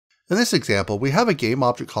In this example, we have a game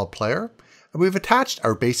object called player, and we've attached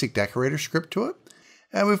our basic decorator script to it.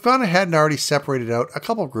 And we've gone ahead and already separated out a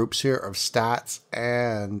couple of groups here of stats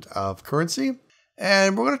and of currency.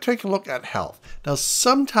 And we're going to take a look at health. Now,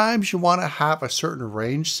 sometimes you want to have a certain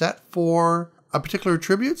range set for a particular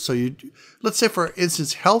attribute. So let's say for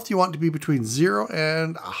instance, health, you want to be between 0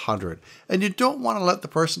 and 100. And you don't want to let the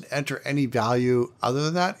person enter any value other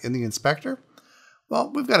than that in the inspector. Well,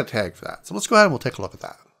 we've got a tag for that. So let's go ahead and we'll take a look at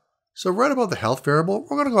that. So right above the health variable,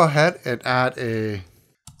 we're going to go ahead and add a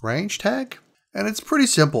range tag. And it's pretty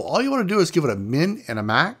simple. All you want to do is give it a min and a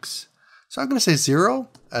max. So I'm going to say 0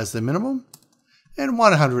 as the minimum and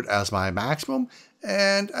 100 as my maximum.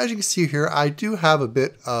 And as you can see here, I do have a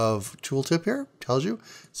bit of tooltip here. Tells you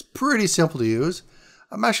it's pretty simple to use.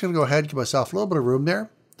 I'm actually going to go ahead and give myself a little bit of room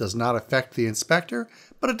there. Does not affect the inspector,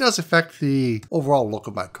 but it does affect the overall look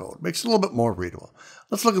of my code. Makes it a little bit more readable.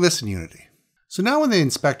 Let's look at this in Unity. So now when the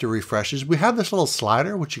inspector refreshes, we have this little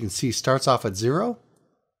slider, which you can see starts off at 0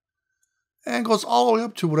 and goes all the way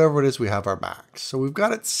up to whatever it is we have our max. So we've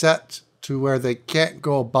got it set to where they can't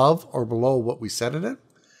go above or below what we set it at.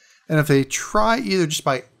 And if they try either just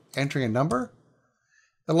by entering a number,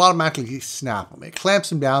 it'll automatically snap them. It clamps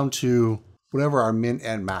them down to whatever our min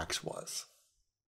and max was.